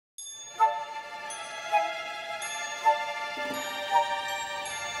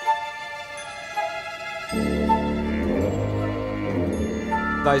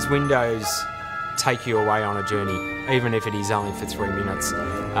Those windows take you away on a journey, even if it is only for 3 minutes.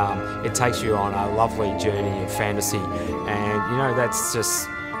 It takes you on a lovely journey of fantasy, and you know, that's just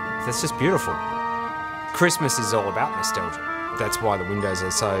beautiful. Christmas is all about nostalgia. That's why the windows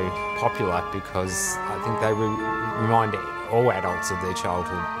are so popular, because I think they remind all adults of their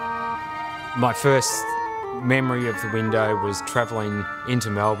childhood. My first memory of the window was travelling into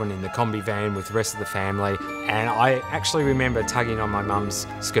Melbourne in the combi van with the rest of the family, and I actually remember tugging on my mum's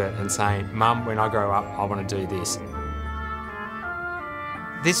skirt and saying, "Mum, when I grow up, I want to do this."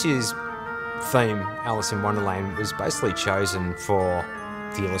 This year's theme, Alice in Wonderland, was basically chosen for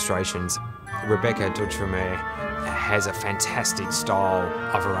the illustrations. Rebecca Dutremere has a fantastic style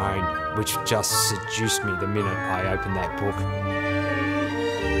of her own, which just seduced me the minute I opened that book.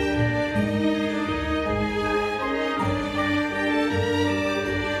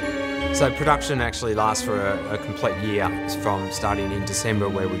 So production actually lasts for a complete year, from starting in December,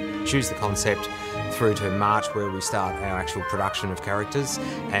 where we choose the concept, through to March, where we start our actual production of characters,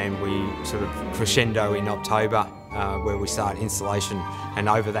 and we sort of crescendo in October, where we start installation, and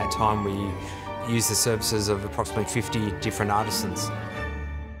over that time we use the services of approximately 50 different artisans.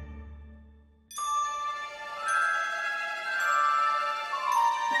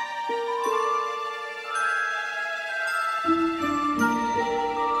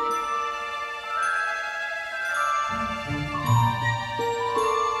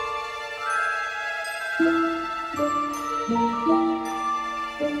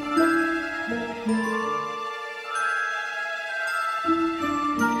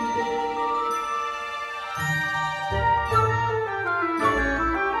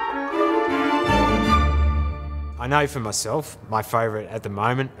 I know for myself, my favourite at the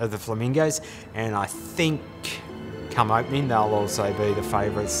moment are the flamingos, and I think come opening they'll also be the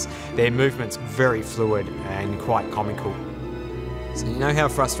favourites. Their movement's very fluid and quite comical. So you know how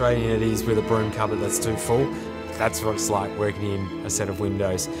frustrating it is with a broom cupboard that's too full? That's what it's like working in a set of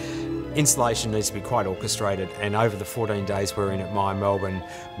windows. Installation needs to be quite orchestrated, and over the 14 days we're in at Myer Melbourne,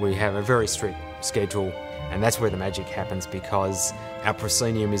 we have a very strict schedule, and that's where the magic happens, because our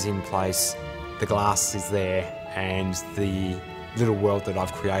proscenium is in place, the glass is there, and the little world that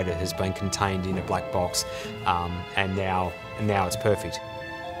I've created has been contained in a black box, and now it's perfect.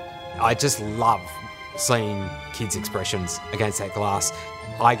 I just love seeing kids' expressions against that glass.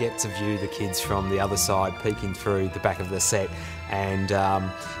 I get to view the kids from the other side, peeking through the back of the set, and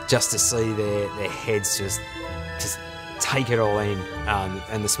just to see their heads just take it all in,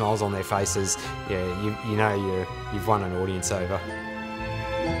 and the smiles on their faces, yeah, you know you've won an audience over.